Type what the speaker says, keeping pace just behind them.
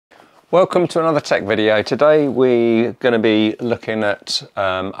Welcome to another tech video. Today we're going to be looking at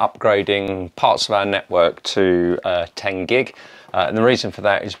upgrading parts of our network to 10 gig. And the reason for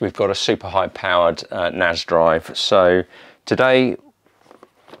that is we've got a super high powered NAS drive. So today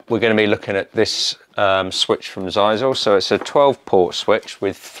we're going to be looking at this switch from Zyxel. So it's a 12 port switch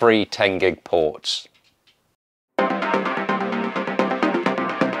with 3 10 gig ports.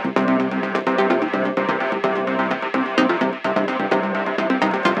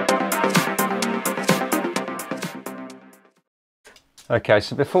 Okay,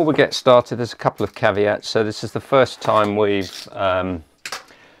 so before we get started, there's a couple of caveats. So this is the first time we've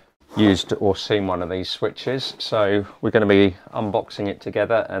used or seen one of these switches. So we're going to be unboxing it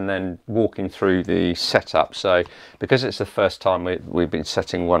together and then walking through the setup. So because it's the first time we've been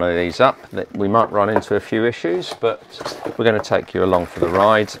setting one of these up, we might run into a few issues, but we're going to take you along for the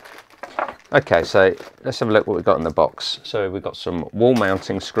ride. Okay, so let's have a look what we've got in the box. So we've got some wall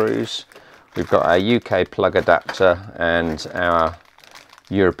mounting screws. We've got our UK plug adapter and our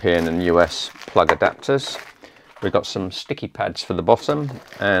European and US plug adapters. We've got some sticky pads for the bottom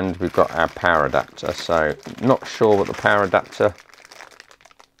and we've got our power adapter. So not sure what the power adapter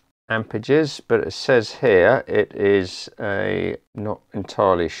ampage is, but it says here it is not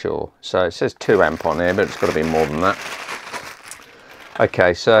entirely sure. So it says 2 amp on here, but it's got to be more than that.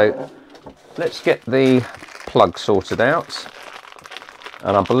 Okay, so let's get the plug sorted out.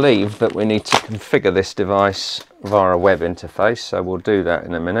 And I believe that we need to configure this device via a web interface, so we'll do that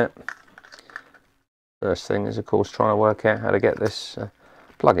in a minute. First thing is, of course, trying to work out how to get this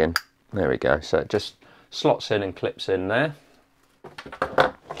plug in. There we go. So it just slots in and clips in there.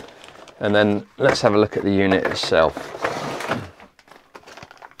 And then let's have a look at the unit itself.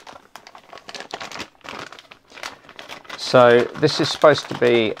 So this is supposed to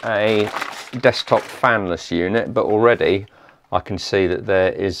be a desktop fanless unit, but already I can see that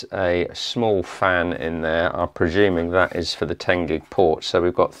there is a small fan in there. I'm presuming that is for the 10 gig port. So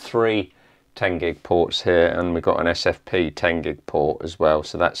we've got 3 10 gig ports here and we've got an SFP 10 gig port as well.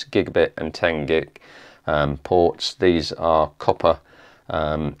 So that's gigabit and 10 gig ports. These are copper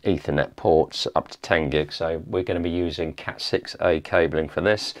Ethernet ports up to 10 gig. So we're going to be using Cat6a cabling for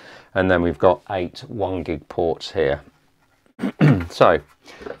this. And then we've got 8 1 gig ports here. So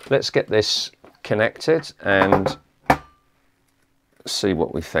let's get this connected and see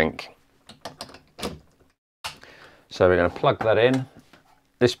what we think. So we're going to plug that in.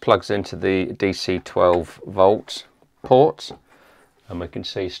 This plugs into the DC 12 volt port and we can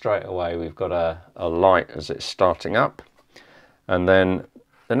see straight away we've got a light as it's starting up. And then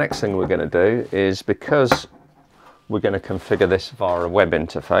the next thing we're going to do is, because we're going to configure this via a web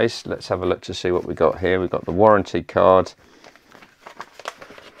interface, let's have a look to see what we got here. We've got the warranty card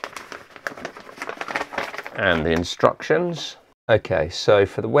and the instructions. Okay, so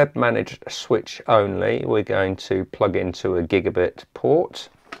for the web managed switch only, we're going to plug into a gigabit port.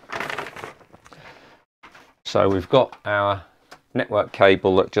 So we've got our network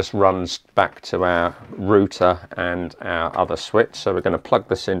cable that just runs back to our router and our other switch. So we're going to plug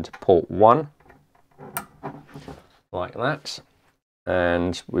this into port 1, like that.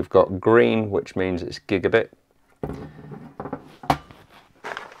 And we've got green, which means it's gigabit.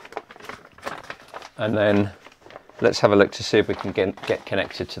 And then let's have a look to see if we can get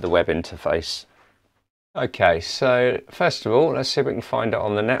connected to the web interface. Okay, so first of all, let's see if we can find it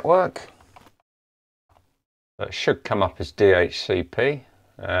on the network. It should come up as DHCP,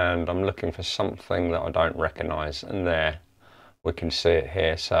 and I'm looking for something that I don't recognise, and there we can see it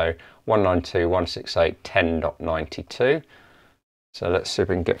here. So 192.168.10.92. So let's see if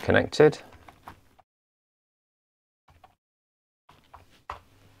we can get connected.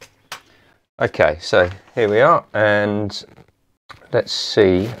 Okay, so here we are, and let's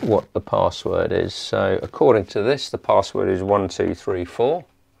see what the password is. So according to this, the password is 1234.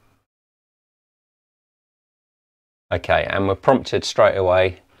 Okay, and we're prompted straight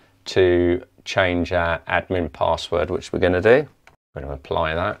away to change our admin password, which we're going to do. We're going to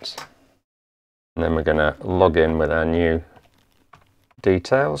apply that, and then we're going to log in with our new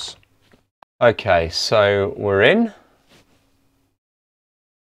details. Okay, so we're in.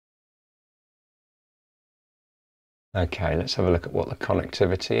 Okay, let's have a look at what the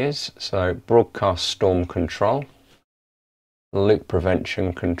connectivity is. So broadcast storm control, loop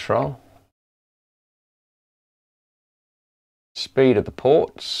prevention control, speed of the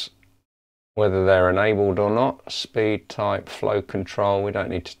ports, whether they're enabled or not, speed type, flow control, we don't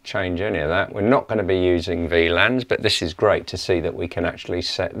need to change any of that. We're not going to be using VLANs, but this is great to see that we can actually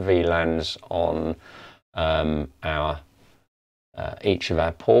set VLANs on each of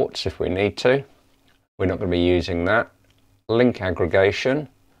our ports if we need to. We're not going to be using that. Link aggregation,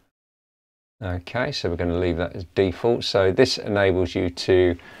 Okay, so we're going to leave that as default. So this enables you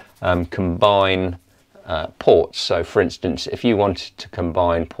to combine ports. So for instance, if you wanted to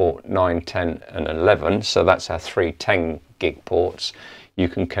combine port 9, 10 and 11, so that's our 3 10 gig ports, you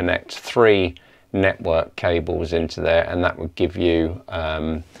can connect 3 network cables into there, and that would give you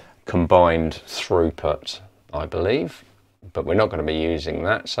combined throughput, I believe. But we're not going to be using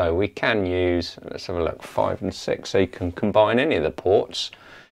that, so we can use, let's have a look, 5 and 6, so you can combine any of the ports.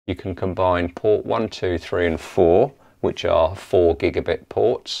 You can combine port 1, 2, 3 and 4, which are 4 gigabit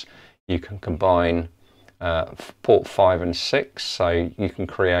ports. You can combine port 5 and 6, so you can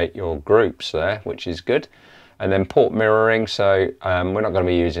create your groups there, which is good. And then port mirroring, so we're not going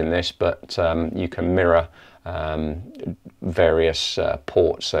to be using this, but you can mirror various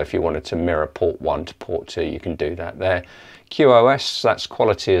ports. So if you wanted to mirror port 1 to port 2, you can do that there. QoS, that's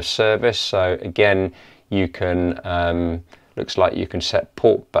quality of service. So again, you can, looks like you can set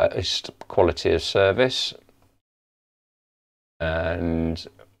port-based quality of service. And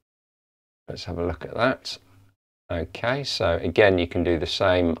let's have a look at that. Okay, so again, you can do the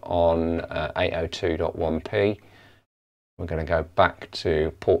same on 802.1p. We're going to go back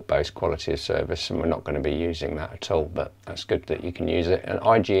to port-based quality of service, and we're not going to be using that at all, but that's good that you can use it. And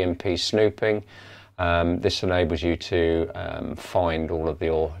Igmp Snooping, this enables you to find all of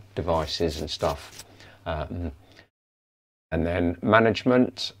your devices and stuff. And then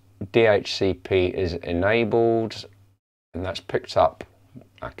management, DHCP is enabled, and that's picked up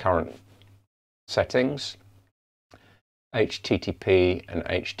our current settings. HTTP and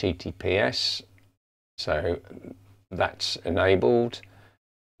HTTPS, so that's enabled.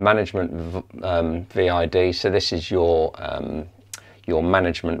 Management VID, so this is your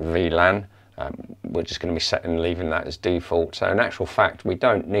management VLAN. We're just going to be setting and leaving that as default. So in actual fact, we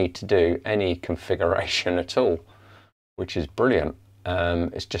don't need to do any configuration at all, which is brilliant.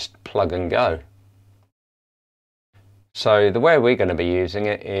 It's just plug and go. So the way we're going to be using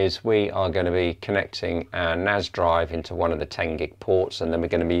it is we are going to be connecting our NAS drive into one of the 10 gig ports, and then we're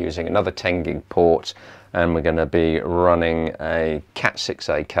going to be using another 10 gig port, and we're going to be running a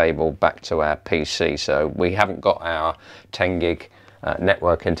Cat6a cable back to our PC. So we haven't got our 10 gig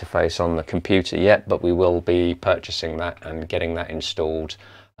network interface on the computer yet, but we will be purchasing that and getting that installed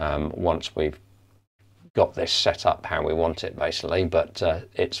once we've got this set up how we want it, basically. But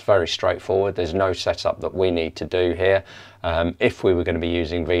it's very straightforward. There's no setup that we need to do here. If we were going to be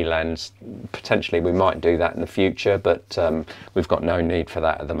using VLANs, potentially we might do that in the future, but we've got no need for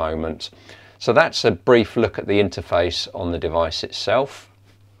that at the moment. So that's a brief look at the interface on the device itself.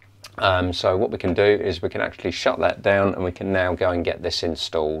 So what we can do is we can actually shut that down, and we can now go and get this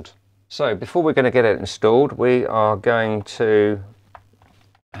installed. So before we're going to get it installed, we are going to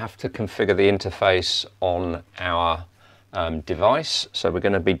have to configure the interface on our device. So we're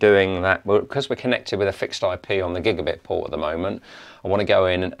going to be doing that because we're connected with a fixed IP on the gigabit port at the moment. I want to go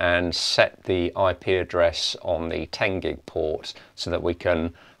in and set the IP address on the 10 gig port so that we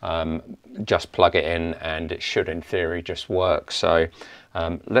can just plug it in, and it should in theory just work. So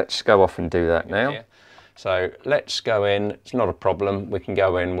let's go off and do that now. So let's go in. It's not a problem. We can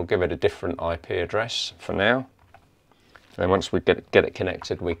go in. We'll give it a different IP address for now. And once we get it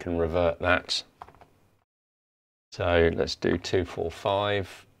connected, we can revert that. So let's do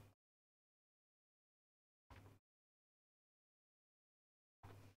 245.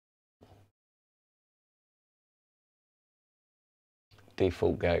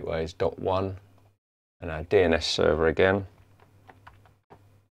 Default gateway is .1, and our DNS server again.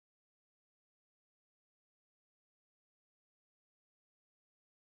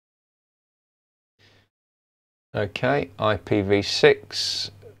 Okay,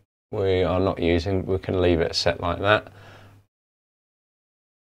 IPv6 we are not using, we can leave it set like that.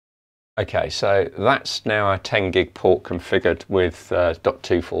 Okay, so that's now our 10 gig port configured with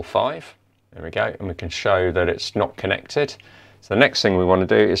 .245. There we go, and we can show that it's not connected. So the next thing we want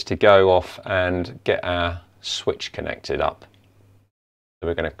to do is to go off and get our switch connected up. So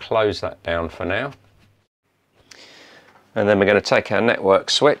we're going to close that down for now. And then we're going to take our network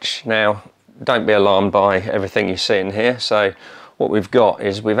switch. Now, don't be alarmed by everything you see in here. So what we've got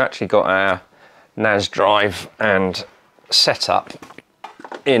is we've actually got our NAS drive and setup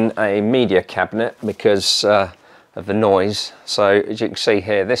in a media cabinet because of the noise. So as you can see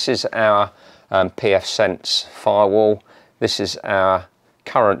here, this is our pfSense firewall. This is our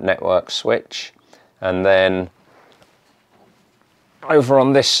current network switch, and then over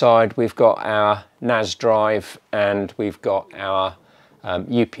on this side we've got our NAS drive and we've got our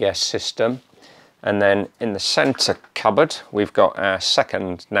UPS system. And then in the center cupboard we've got our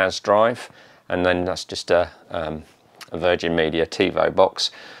second NAS drive, and then that's just a a Virgin Media TiVo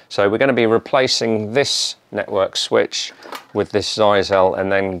box. So we're going to be replacing this network switch with this Zyxel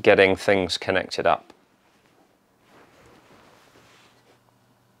and then getting things connected up.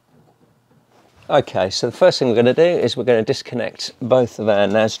 Okay, so the first thing we're going to do is we're going to disconnect both of our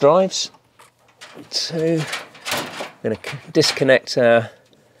NAS drives. We're going to disconnect our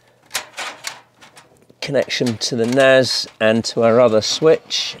connection to the NAS and to our other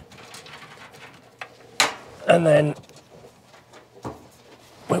switch, and then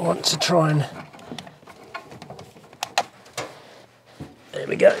we want to try and, there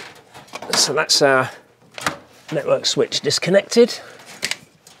we go. So that's our network switch disconnected.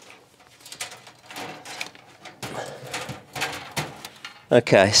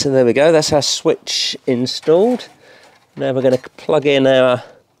 Okay, so there we go, that's our switch installed. Now we're going to plug in our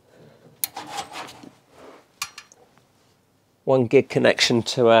 1 gig connection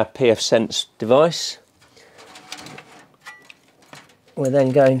to our pfSense device. We're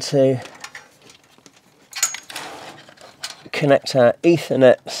then going to connect our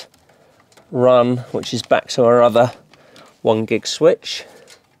Ethernet run, which is back to our other 1 gig switch.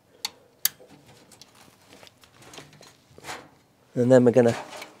 And then we're going to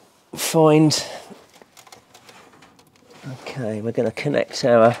find, okay, we're going to connect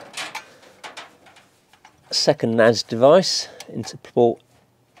our second NAS device into port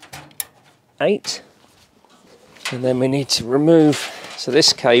 8. And then we need to remove, so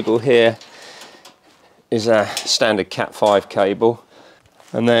this cable here is a standard Cat5 cable,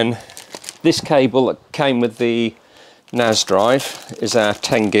 and then this cable that came with the NAS drive is our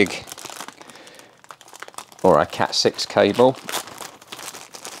 10 gig or our Cat6 cable,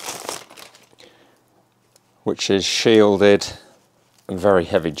 which is shielded and very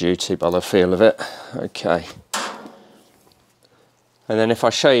heavy duty by the feel of it. Okay, and then if I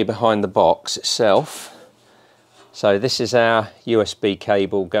show you behind the box itself, so this is our USB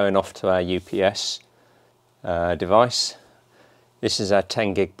cable going off to our UPS device. This is our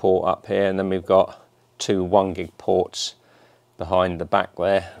 10 gig port up here, and then we've got 2 1 gig ports behind the back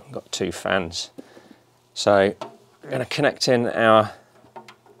there. We've got 2 fans. So we're going to connect in our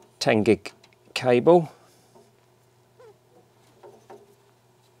 10 gig cable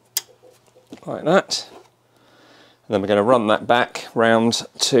like that, and then we're going to run that back round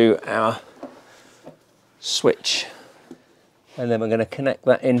to our switch, and then we're going to connect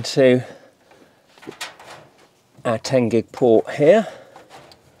that into our 10 gig port here.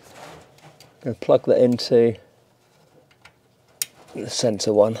 I'm going to plug that into the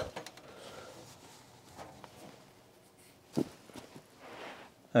center one.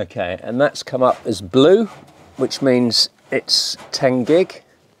 Okay, and that's come up as blue, which means it's 10 gig.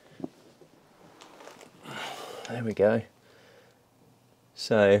 There we go.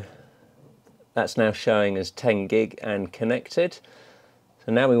 So that's now showing as 10 gig and connected.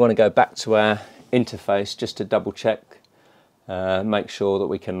 So now we want to go back to our interface just to double check, make sure that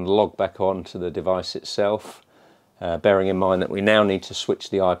we can log back on to the device itself, bearing in mind that we now need to switch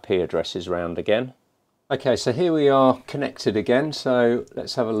the IP addresses around again. Okay, so here we are connected again, so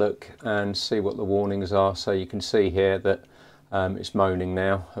let's have a look and see what the warnings are. So you can see here that it's moaning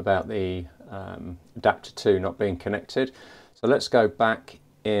now about the adapter 2 not being connected. So let's go back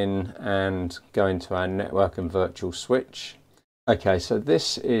in and go into our network and virtual switch. Okay, so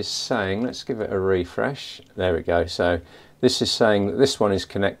this is saying, let's give it a refresh. There we go. So this is saying that this one is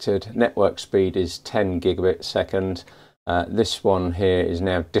connected, network speed is 10 gigabit second. This one here is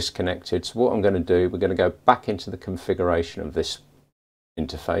now disconnected. So what I'm going to do, we're going to go back into the configuration of this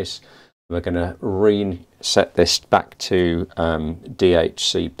interface. We're going to reset this back to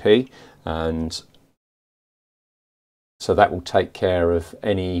DHCP, and so that will take care of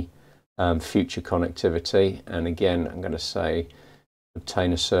any future connectivity. And again, I'm going to say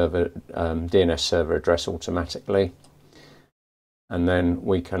obtain a server DNS server address automatically, and then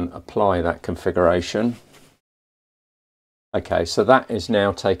we can apply that configuration. Okay, so that is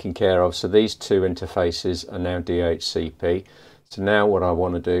now taken care of. So these 2 interfaces are now DHCP. So now what I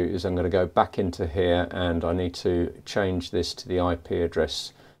want to do is I'm going to go back into here, and I need to change this to the IP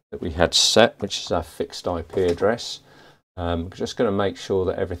address that we had set, which is our fixed IP address. I'm just going to make sure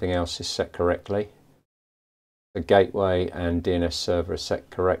that everything else is set correctly. The gateway and DNS server are set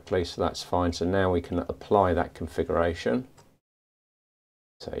correctly, so that's fine. So now we can apply that configuration.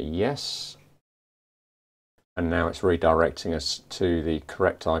 Say yes. And now it's redirecting us to the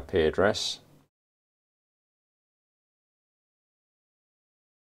correct IP address.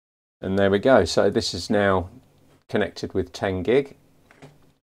 And there we go. So this is now connected with 10 gig.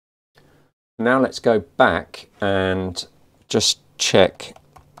 Now let's go back and just check,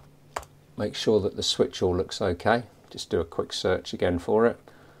 make sure that the switch all looks okay. just do a quick search again for it.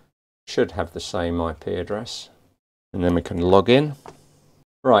 Should have the same IP address, and then we can log in.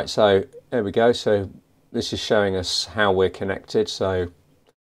 Right, so there we go. So this is showing us how we're connected. So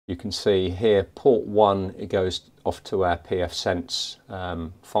you can see here, port 1, it goes off to our pfSense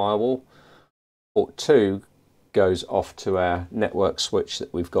firewall. Port 2 goes off to our network switch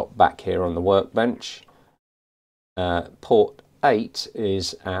that we've got back here on the workbench. Port 8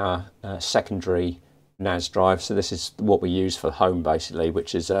 is our secondary NAS drive. So this is what we use for home basically,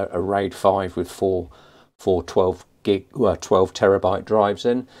 which is a RAID 5 with four 12 terabyte drives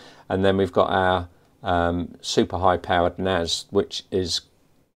in. And then we've got our super high powered NAS, which is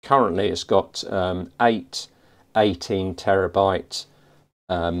currently, it's got 8 18 terabyte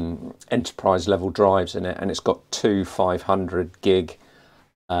enterprise level drives in it, and it's got 2 500 gig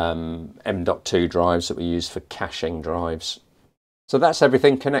M.2 drives that we use for caching drives. So that's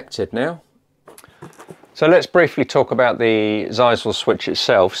everything connected now. So let's briefly talk about the Zyxel switch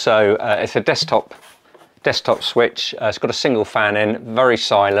itself. So it's a desktop switch. It's got a single fan in, very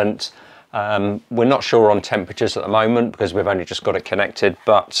silent. We're not sure on temperatures at the moment because we've only just got it connected,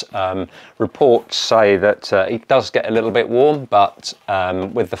 but reports say that it does get a little bit warm, but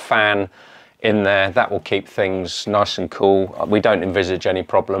with the fan in there, that will keep things nice and cool. We don't envisage any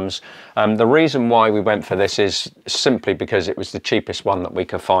problems. The reason why we went for this is simply because it was the cheapest one that we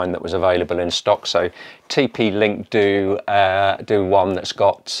could find that was available in stock. So TP-Link do one that's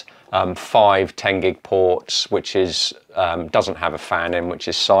got 5 10 gig ports, which is doesn't have a fan in, which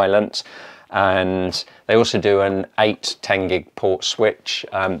is silent, and they also do an 8 10 gig port switch.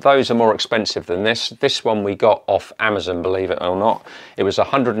 Those are more expensive than this. This one we got off Amazon, believe it or not. It was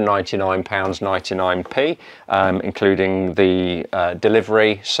 £199.99p, including the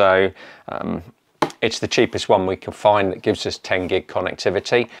delivery. So it's the cheapest one we can find that gives us 10 gig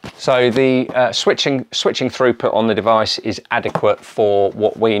connectivity. So the switching throughput on the device is adequate for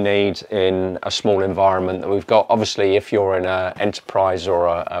what we need in a small environment that we've got. Obviously, if you're in an enterprise or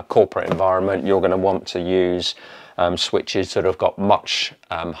a corporate environment, you're going to want to use switches that have got much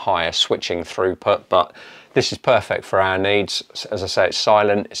higher switching throughput, but this is perfect for our needs. As I say, it's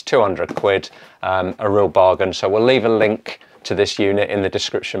silent, it's 200 quid, a real bargain. So we'll leave a link to this unit in the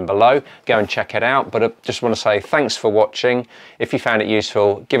description below. Go and check it out. But I just want to say thanks for watching. If you found it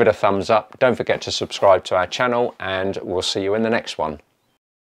useful, give it a thumbs up. Don't forget to subscribe to our channel, and we'll see you in the next one.